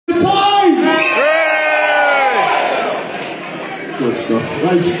stuff.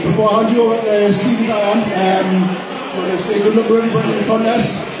 Right, before I hand you over to Steve and Diane, just want to say good luck to everybody in the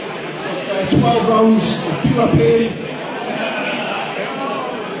contest. 12 rounds of pure pain.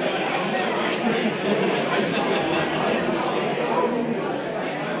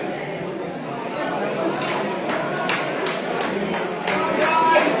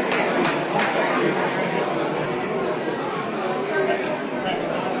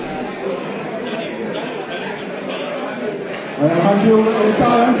 I'll hand you over to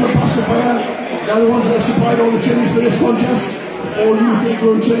Tyne for Pastor Fire. They're the ones that have supplied all the chilies for this contest. All UK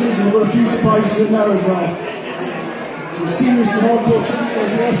grown chilies, and we've got a few surprises in there as well. Some serious and hardcore chili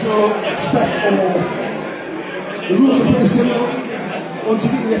there, so expect more. The rules are pretty simple. Once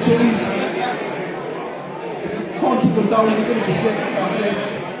you've eaten your chilies, if you can't keep them down, you're going to be sick, that's it.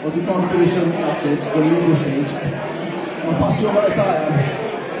 Or if you can't finish them, that's it. We'll leave the stage. I'll pass you over to Tyne.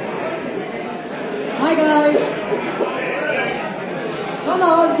 Hi guys. Come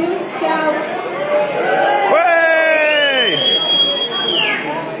on, give us a shout. Way!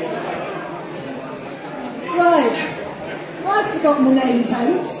 Right, I've forgotten the name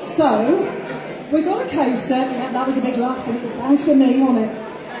tags, so we've got a coaster. Yeah, that was a big laugh, and it was bound to a name on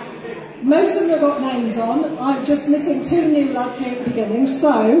it. Most of them have got names on. I'm just missing two new lads here at the beginning,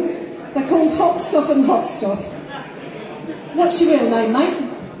 so they're called Hot Stuff and Hot Stuff. What's your real name,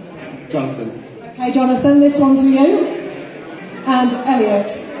 mate? Jonathan. Okay, Jonathan, this one's for you. And Elliot.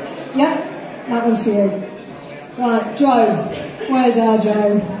 Yeah, that one's for you. Right, Joe. Where's our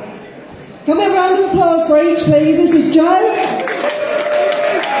Joe? Can we have a round of applause for each, please? This is Joe.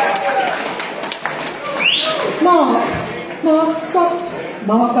 Mark Scott.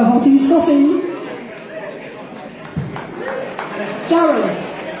 Mark the Hottie Scotty.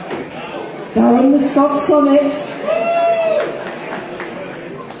 Darren the Scott Sonnet.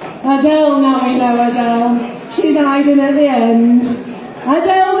 Adele, now we know Adele. She's hiding at the end.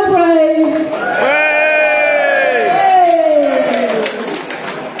 Adele the Brave. Hey!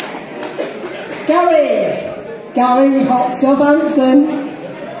 Gary Hot Stuff Hanson.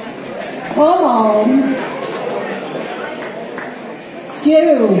 Come on.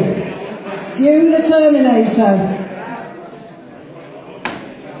 Stu the Terminator.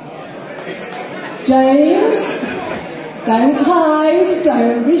 James. Don't hide,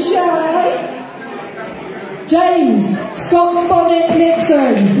 don't be shy. James, Scott Bonnet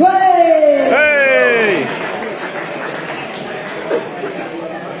Nixon. Way! Hey!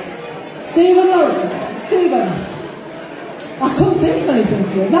 Stephen Lawrence. Stephen. I couldn't think of anything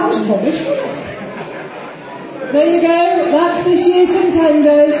for you. That was rubbish, wasn't it? There you go. That's this year's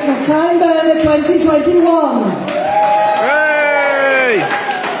contenders for Tyne Burner 2021. Hey!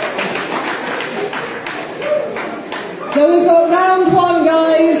 So we've got round one,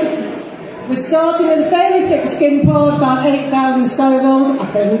 guys. We're starting with a fairly thick skin pod, about 8,000 Scovilles, I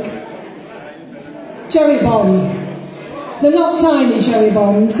think. Cherry bomb. They're not tiny cherry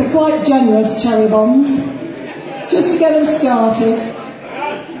bombs, they're quite generous cherry bombs. Just to get them started.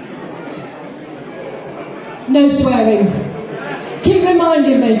 No swearing. Keep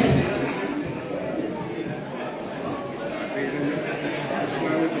reminding me.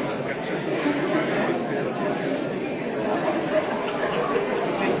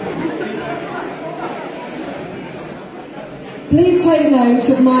 Please take note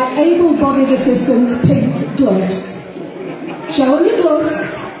of my able-bodied assistant's pink gloves. Show them your gloves.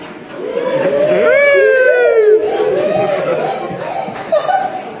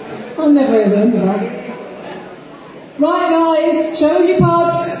 I'll never hear the end of that. Right guys, show them your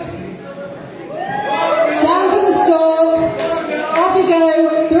pods. Down to the stalk. Off you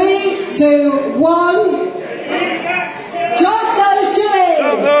go. 3, 2, 1. Drop those chilies!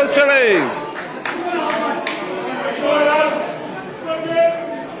 Drop those chilies!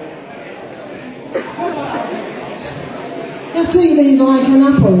 You have to eat these like an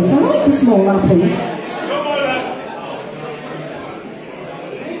apple. I like a small apple.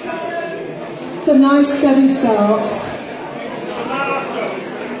 It's a nice steady start.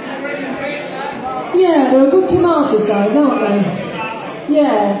 Yeah, they're a good tomato size, aren't they?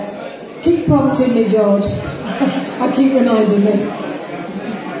 Yeah. Keep prompting me, George. I keep reminding me.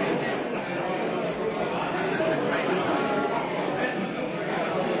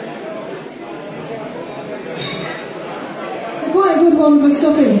 Quite a good one for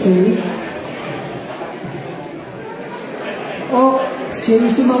stuffing things. Oh,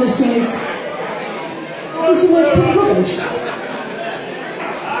 Stu's demolished his. This is like pink rubbish.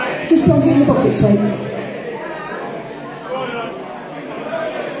 Just plonk it in the bucket, sweet.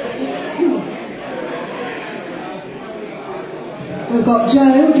 We've got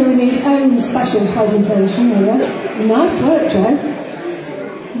Joe doing his own special presentation here. Nice work, Joe.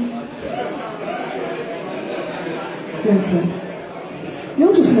 go to them.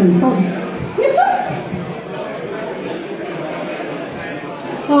 You're just no fun.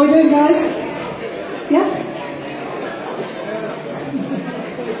 How are we doing, guys? Yeah?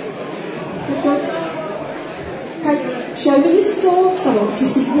 Good, good. Okay, show me your stalks. I want to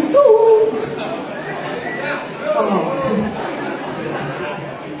see the stalks. Oh.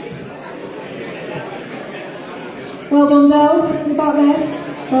 Well done, Del. You're back there.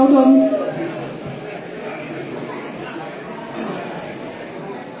 Well done.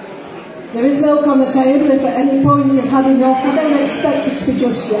 There is milk on the table if at any point you've had enough. I don't expect it to be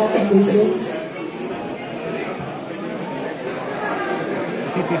just yet, obviously.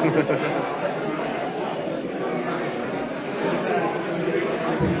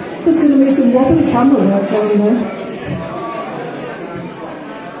 There's going to be some wobbly camera work down there.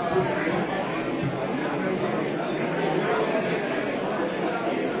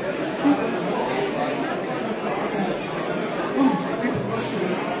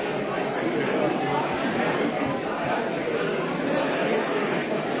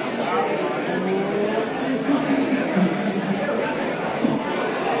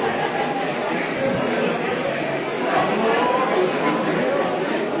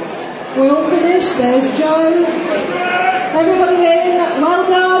 We all finished. There's Joe. Everybody in. Well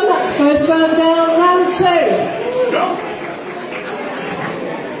done. That's first round down. Round two.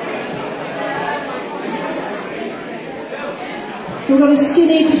 We've got a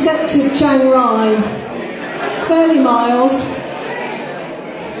skinny, deceptive Chiang Rai. Fairly mild.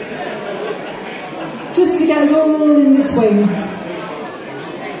 Just to get us all in the swing.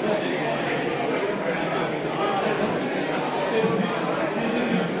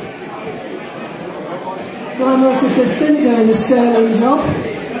 Glamorous assistant doing a sterling job.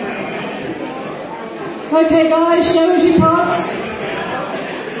 Okay guys, show us your pots.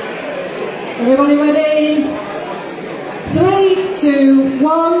 Everybody ready? 3, 2,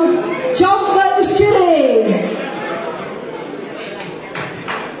 1, jump those chillies!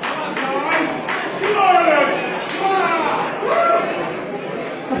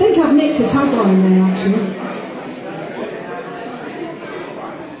 I think I've nicked a tagline there actually.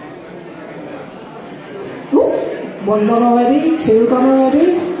 One gone already, 2 gone already,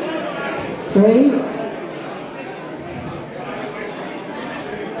 3.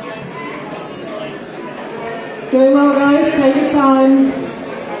 Doing well guys, take your time.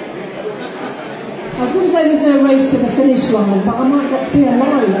 I was going to say there's no race to the finish line, but I might get to be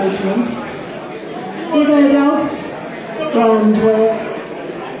alive later on. Here you go, Del. Grand work.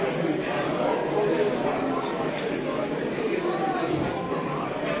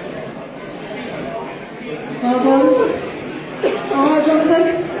 Well done. Alright, Jonathan?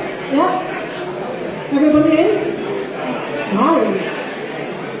 Yeah? Everybody in? Nice.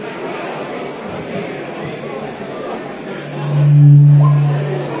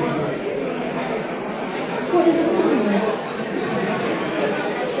 What did you say?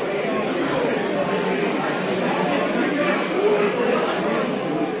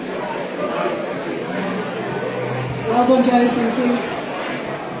 Well done, Joe, thank you.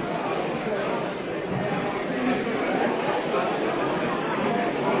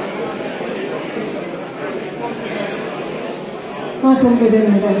 I couldn't be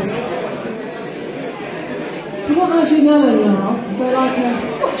doing this. We've got Andrew Mellon now, but like a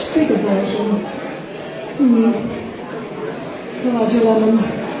much bigger version. With Andrew Lemon.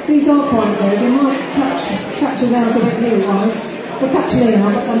 These are quite big, they might catch us out a bit new-wise. They'll catch me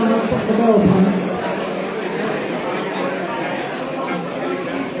out, but then I might put the girl pants.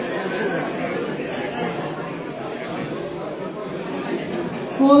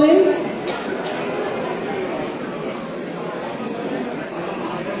 All in?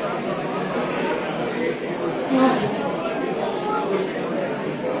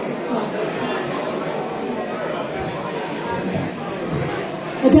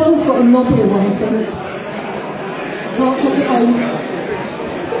 Adele's got a knobbly one, I think. Can't take it home.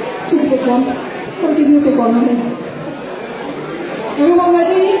 It is a big one. I'll give you a big one, honey. Everyone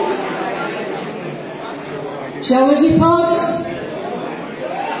ready? Show us your pods.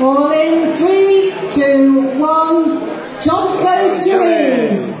 All in 3, 2, 1. Jump those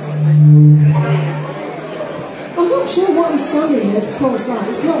chillies! I'm not sure what I'm standing there to cause that.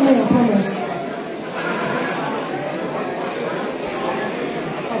 It's not me, I promise.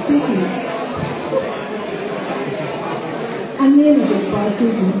 Didn't. I nearly did, but I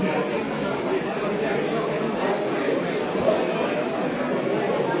didn't.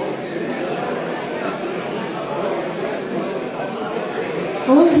 I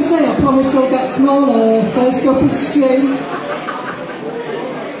want to say I promise they'll get smaller. First up is Stu.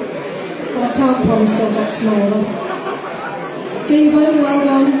 But I can't promise they'll get smaller. Stephen, well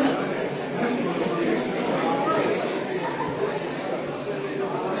done.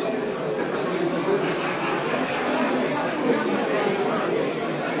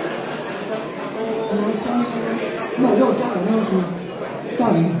 No, you're Darren, aren't you?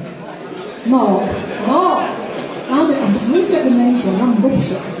 Darren. Mark. Mark! I always get the names wrong, I'm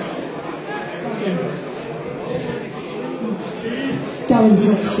rubbish at this. Darren's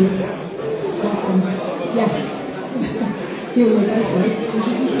next to you. Welcome. Yeah. You and me both, right?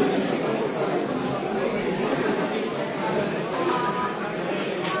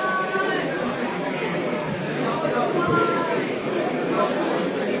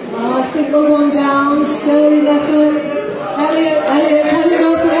 I think we're one down, sterling effort. Elliot, heading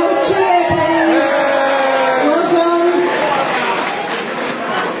up, we have a cheer, please. Well done.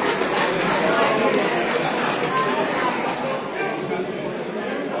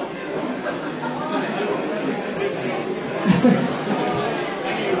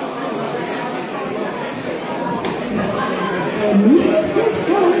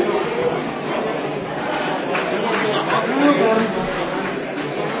 Well done.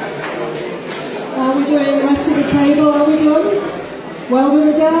 Are we doing the rest of the table? Are we done? Well done,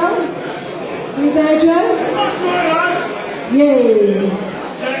 Adele. Are you there, Joe? Yay.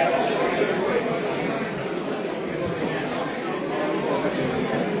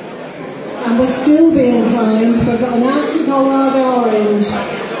 And we're still being kind. We've got an Alky Colorado Orange.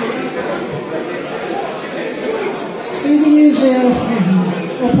 These are usually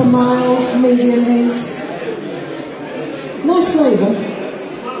upper mild, medium heat. Nice flavour.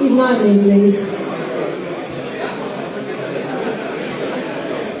 Even I'm eating these.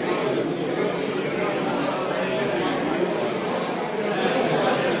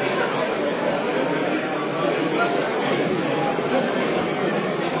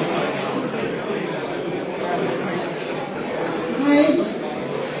 Okay,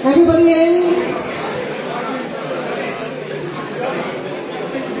 everybody in?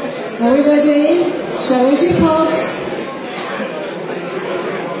 Are we ready? Show us your pods.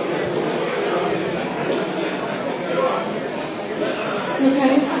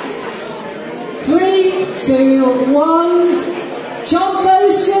 Okay. 3, 2, 1. Chop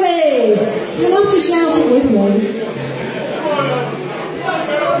those chilies. You'll have to shout it with me.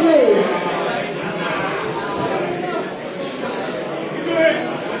 Blue.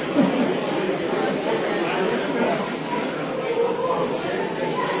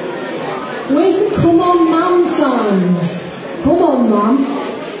 Where's the come on mum signs? Come on mum.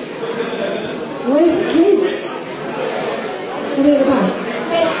 Where's the kids? Are they at the back?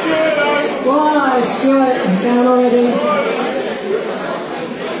 Why, Stuart, down already.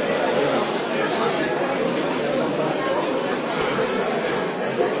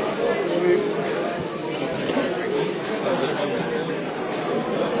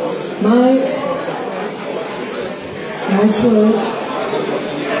 Mike. Nice work.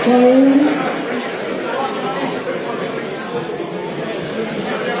 James.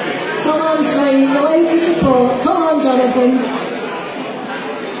 Come on, sweet, line to support. Come on, Jonathan.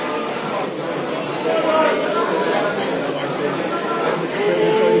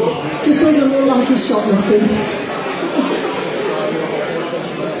 Just so he doesn't look like he's shoplifting.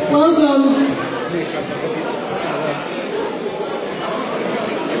 Well done.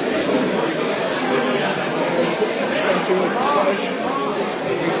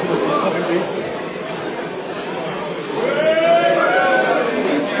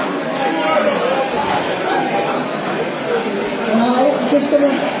 Right, just going to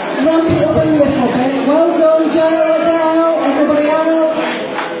ramp it up a little bit. Well done, Joe, Adele, everybody else.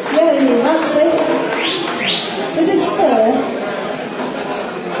 Yay, that's it. Is this 4?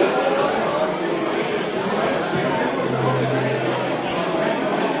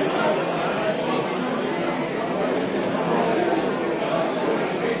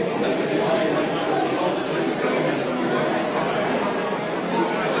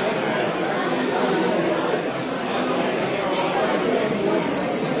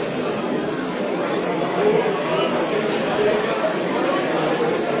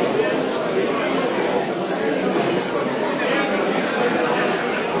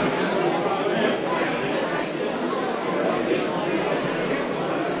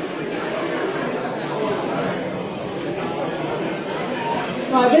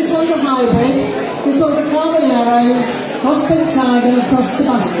 Right, this one's a hybrid. This one's a carbonaro, cross-pink tiger, cross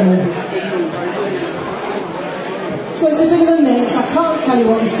Tabasco. So it's a bit of a mix. I can't tell you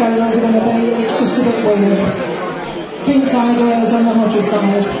what the scalos are going to be. It's just a bit weird. Pink tiger is on the hotter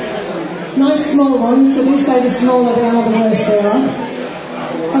side. Nice small ones. They do say the smaller they are, the worse they are.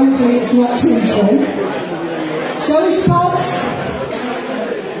 Hopefully it's not too true. Show us your pods.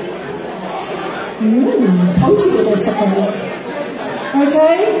 Pointed, I suppose.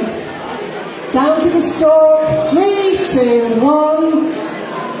 Okay, down to the stalk. 3, 2, 1.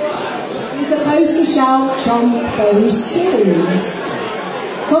 You're supposed to shout, chomp those chilies.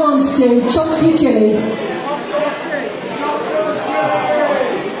 Come on, Stu, chomp your chili.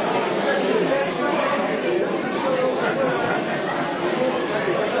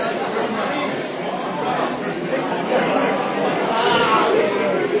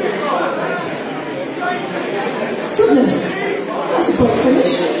 Goodness, that's a quick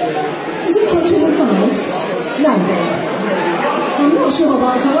finish. Is it touching the sides? No. I'm not sure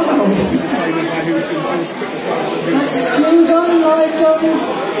that's allowed. That's Stu done, right done.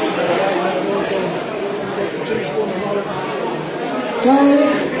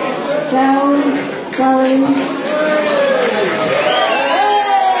 Down, going.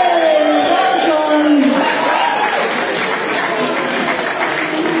 Hey, well done.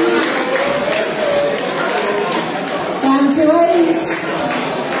 Down to 8.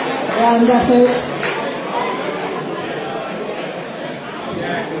 Grand effort.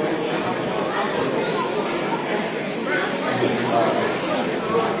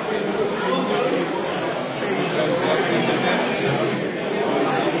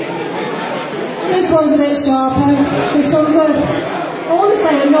 This one's a bit sharper. This one's I want to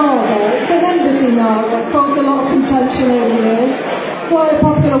say a naga. It's an embassy naga. Caused a lot of contention over the years. Quite a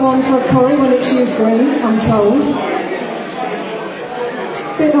popular one for a curry when it's used green, I'm told.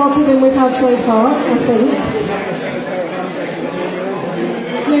 A bit hotter than we've had so far, I think.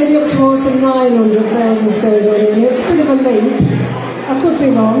 Maybe up towards the 900,000 Scoville unit. It's a bit of a leap. I could be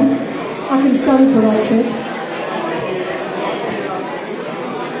wrong. I can stand corrected.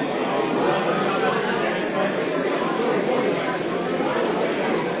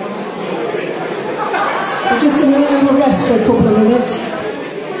 I'm just going to let them rest for a couple of minutes.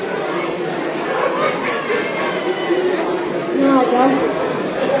 Right, Dad.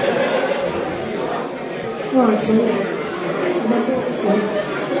 Right, so remember what I said.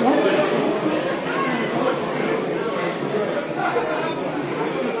 Yeah.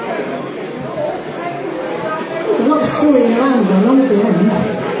 There's a lot of scurrying around going on at the end.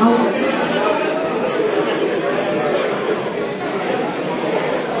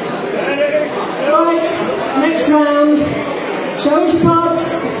 Right, next round. Show us your pots.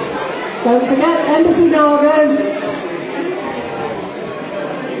 Don't forget Embassy Naga.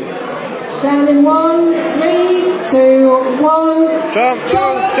 Down in 1, 3, 2, 1. Chomp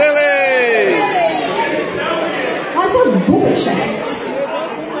those chilies! That's a rubbish effort.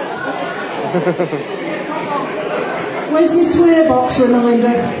 Where's my swear box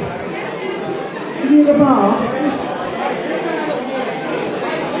reminder? Is he at the bar?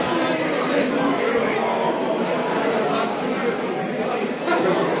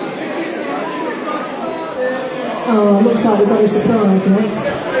 Oh, looks like we've got a surprise next.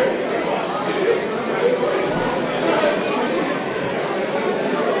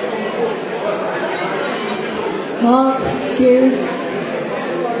 Mark, Stu.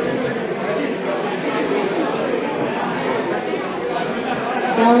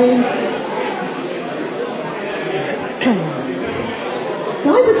 Gary.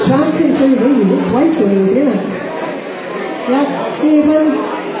 Guys are trouncing through these. It's way too easy, isn't it? Yeah, Stephen.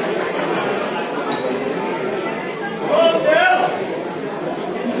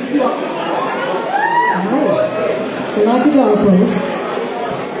 Oh, like a dog horse.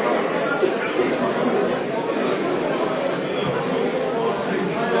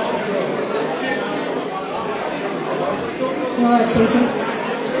 Alright, sweetie.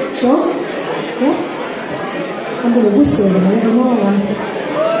 Sure? Yeah? I'm going to whistle in a minute, I'm alright.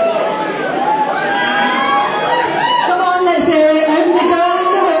 Come on, let's hear it. Every girl in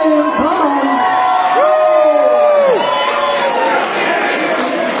the room, come on.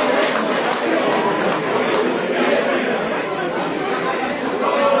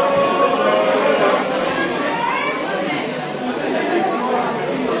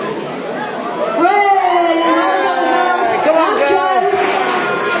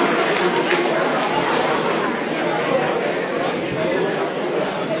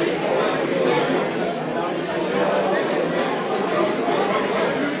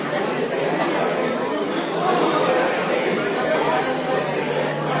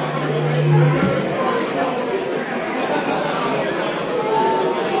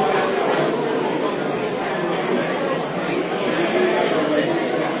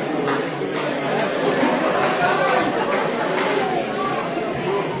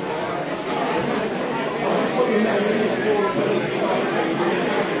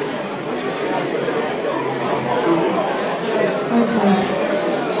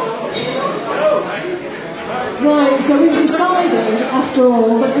 after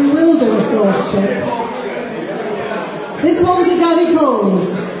all, but we will do a sauce trip. This one's a Danny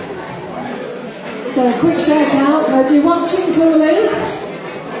Coles. So a quick shout out. Hope you're watching, Cooley.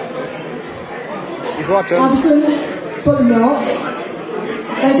 He's watching. Absent, but not.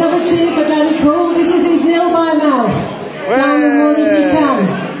 Let's have a cheer for Danny Cole. This is his nil by mouth. Down and one if you can.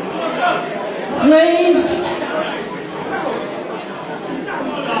 3,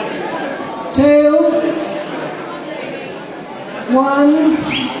 2, 1.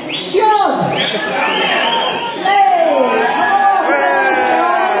 John! Hey!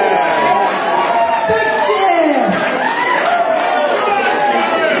 Big cheer!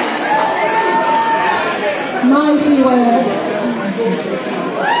 Mighty work.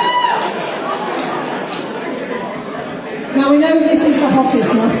 Now we know this is the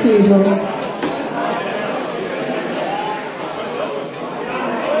hottest Master does.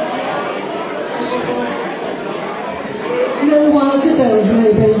 A little while to build,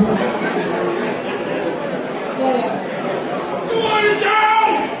 maybe.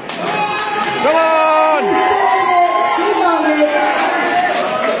 Come on! She's on it.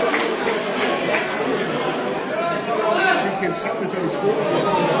 She can sabotage school.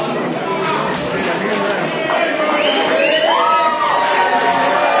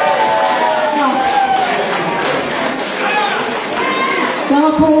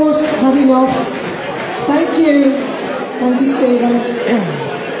 Dark horse, had enough. Thank you. Thank you, Stephen.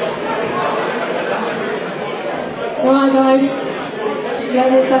 Alright, guys. Yeah,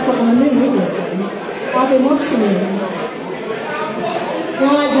 there's that on me, isn't it? I've been watching you.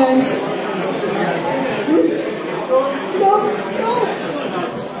 Alright, James. No, no.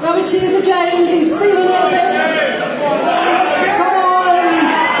 Have a cheer for James. He's feeling it. Come on.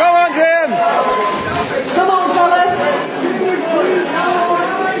 Come on, James! Come on, fella.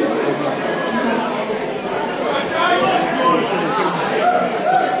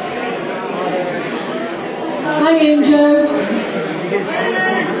 Hang in, Joe.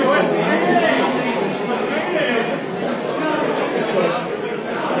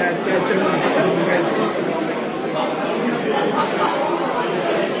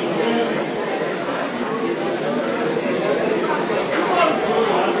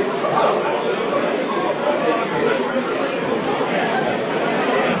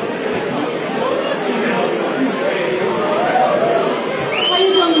 How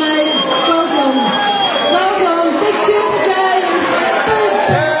you done, mate? Well done. Well done. Big cheer for James. Big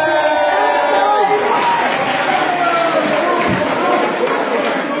cheer.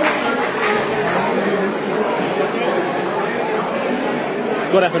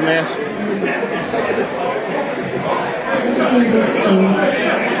 Good effort, mate. Just leave this screen.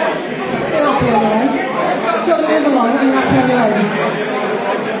 You're happy on your own. Just leave alone and you're happy on your own.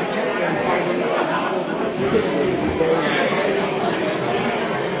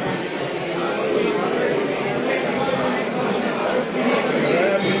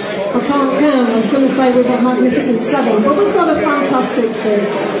 I can't count. I was going to say we've got magnificent 7, but we've got a fantastic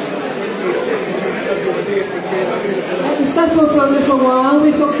 6. Let me settle for a little while.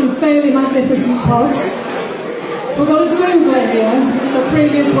 We've got some fairly magnificent pods. We've got a Dover here. It's a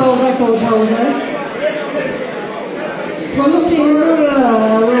previous world record holder. We're looking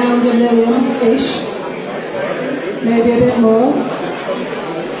around 1 million-ish. Maybe a bit more.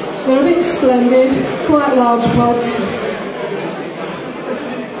 They're a bit splendid. Quite large pods.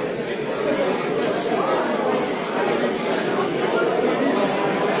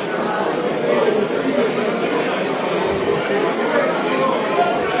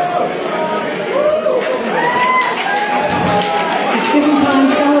 Give them time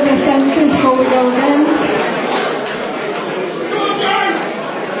to gather their senses before we go again.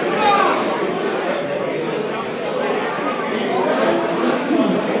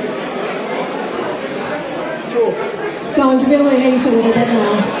 It's time to build the heat a little bit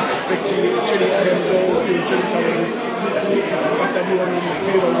now. Big chilli-heads, always doing chilli tacos. Got everyone on the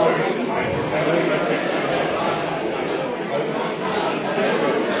table now.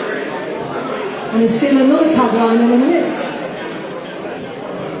 And there's still another tagline in a minute.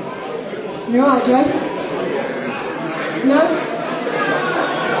 You alright, Joe? No?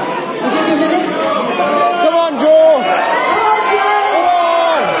 I'll give you a minute. Come on, Joe! Come on, Joe!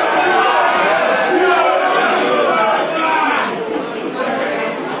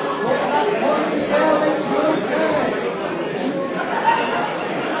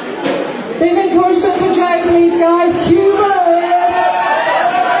 Big encouragement for Joe, please, guys. Cuba!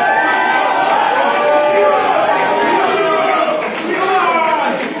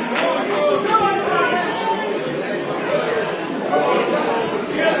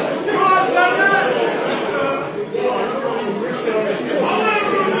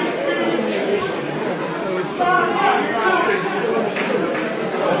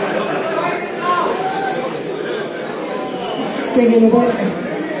 dig in a bit.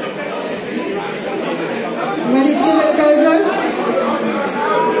 Ready to give it a go, Joe?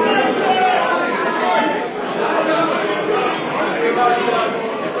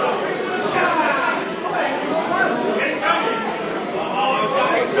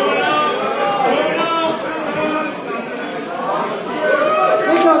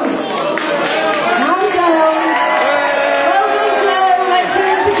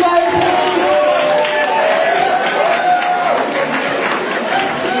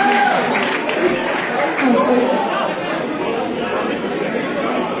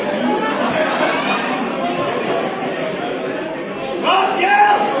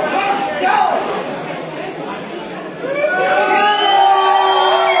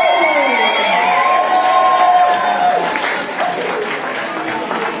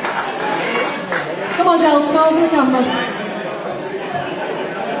 Come on, Del, smile for the camera.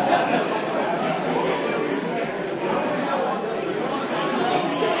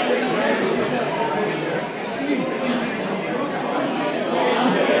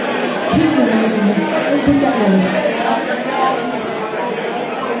 Keep reminding me. We can get those.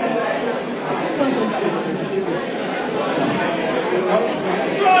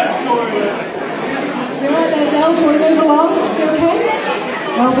 You're right there, Del. Do you want to move along? You okay?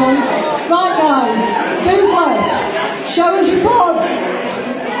 Well done. Right, guys, do play. Show us your pods.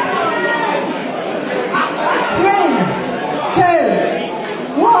 3, 2,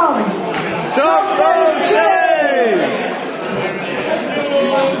 1. Top those chillies!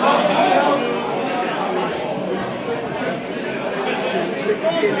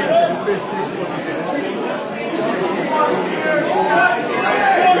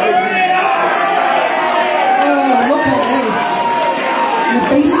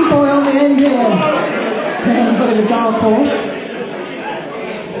 Beastie boy on the end here. A bit of a dark horse.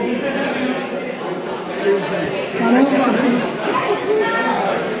 I know,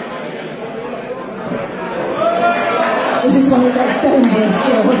 this is when it gets dangerous,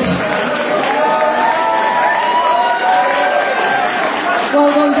 George. Well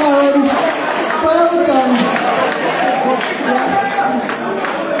done, Darren. Well done. Yes.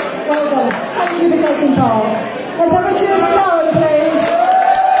 Well done. Thank you for taking part. Let's have a cheer for Darren, please.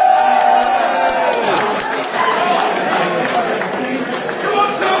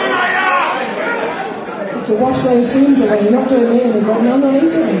 To wash those fumes away, you're not doing me any good, no, I'm not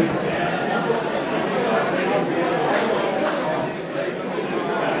eating them.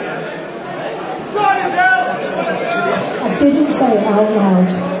 I didn't say it out loud.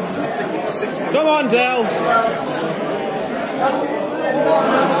 Come on, Del.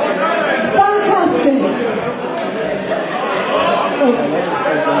 Fantastic.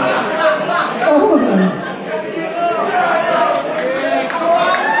 Oh.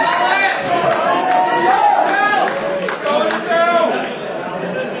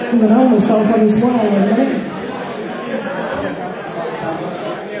 I'm going to hold myself on his wire in a minute.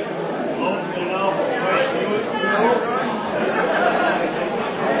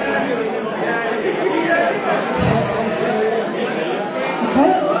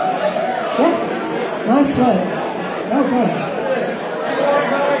 Okay? Yeah? Nice work. Well done.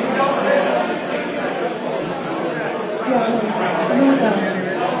 Yeah, well done.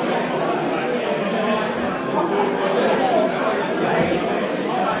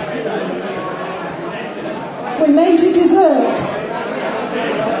 We made you dessert.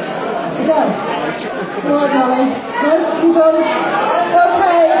 You're done. Well, darling. No, you're done.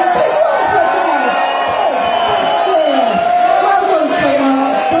 Okay. Big one for Dad. Big cheer. Well done,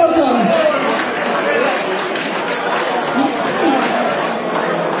 sweetheart. Well done.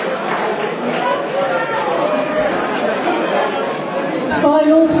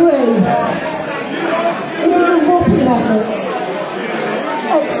 Final 3. This is a whopping effort.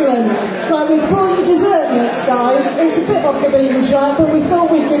 Excellent. Right, we've brought you dessert mix, guys. It's a bit off the beaten track, but we thought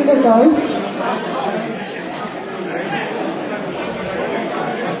we'd give it a go.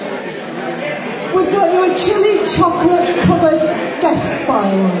 We've got you a chili chocolate covered death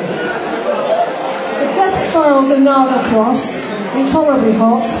spiral. The death spiral's a Nala cross. It's horribly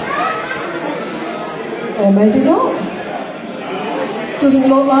hot. Or maybe not. Doesn't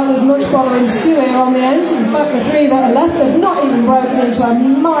look like there's much bothering stewing on the end. In fact, the 3 that are left have not even broken into a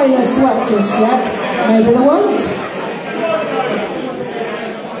minor sweat just yet. Maybe they won't.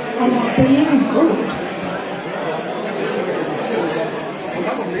 I'm being good.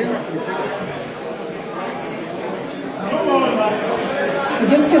 We're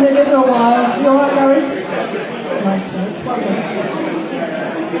just going to give it a while. You alright, Gary? Nice work. Well done.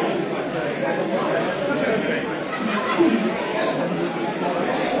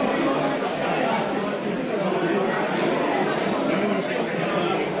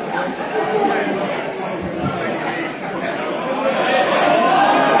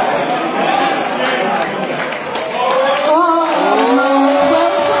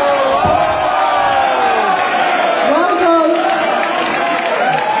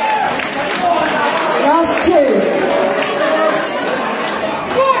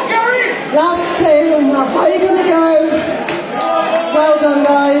 Last two, how are you going to go? Well done,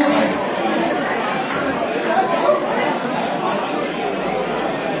 guys.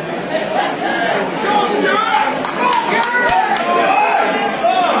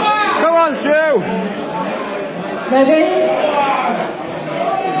 Come on, Stu! Ready?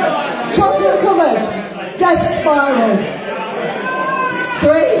 Chocolate covered, death spiral.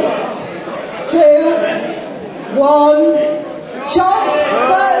 3, 2, 1. Chop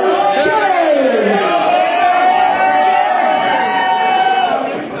those chilies!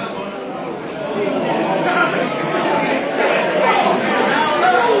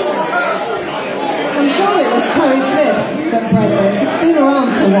 I'm sure it was Terry Smith that bred this. It's been around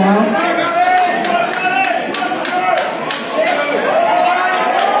for a while.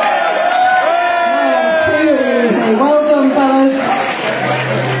 Well done, fellas.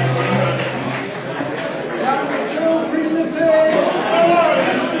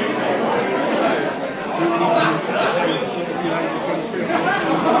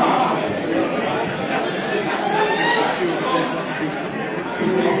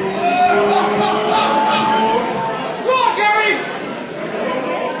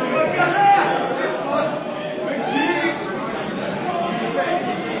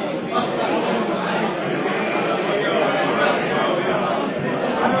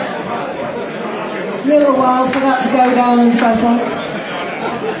 A little while for that to go down and settle.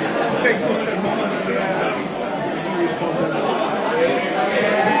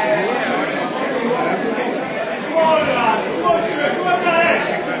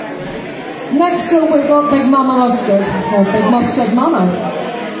 Next up we've got Big Mama Mustard, or Big Mustard Mama.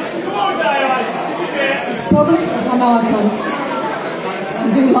 It's probably, I know I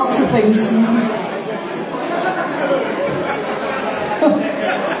can do lots of things.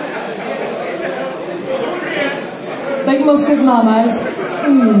 Big Mustard Mamas.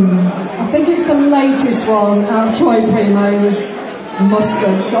 I think it's the latest one out of Troy Primo's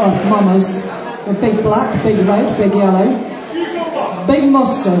mustards, or mamas. The big black, big red, big yellow. Big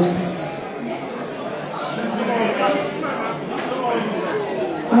mustard.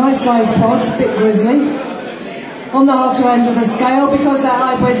 Nice size pod, a bit grizzly. On the hotter end of the scale, because they're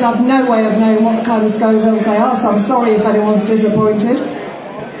hybrids, I've no way of knowing what kind of Scovilles they are, so I'm sorry if anyone's disappointed.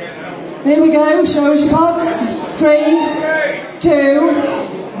 Here we go, show us your pods. 3, 2,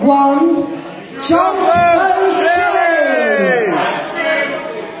 1. Chop those chilies!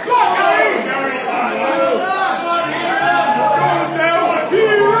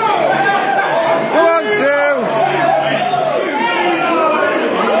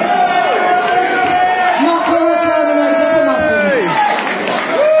 Not for a Terminator for nothing.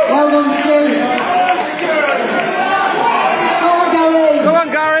 Well done, Stu. Come on, Gary. Come on,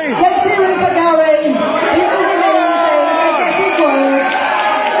 Gary. Let's hear it for Gary. This isn't easy. It's getting worse.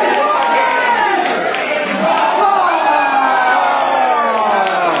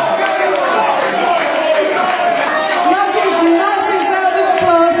 Massive round of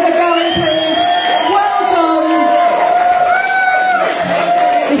applause for Gary, please. Well done.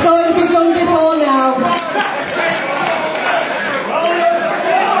 We thought it would be done before now.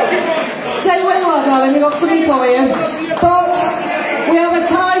 Stay where you are, darling. We've got something for you. But we have a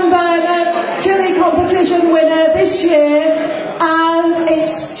Tyne burner chili competition winner this year, and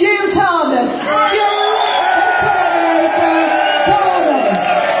it's Stu Thomas. Stu the Terminator Thomas.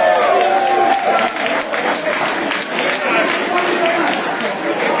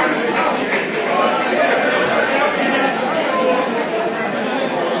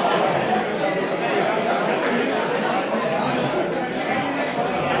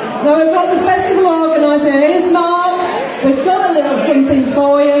 Now we've got the festival organiser. Here's Mark. We've got a little something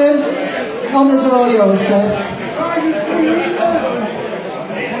for you. Honours are all yours, sir.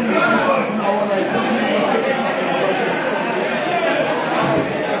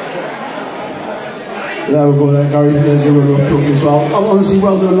 There we go there, Gary. There's your little trophy as well. Honestly,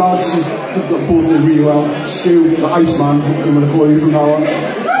 well done, lads. You both did really well. Stu, the Iceman, I'm going to call you from now on.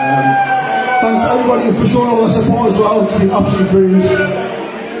 Thanks to everybody for showing all the support as well. It's been absolutely brilliant.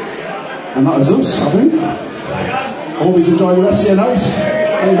 And that is us, I think. Hope you enjoy the rest of your night.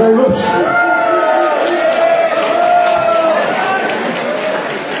 Thank you very much.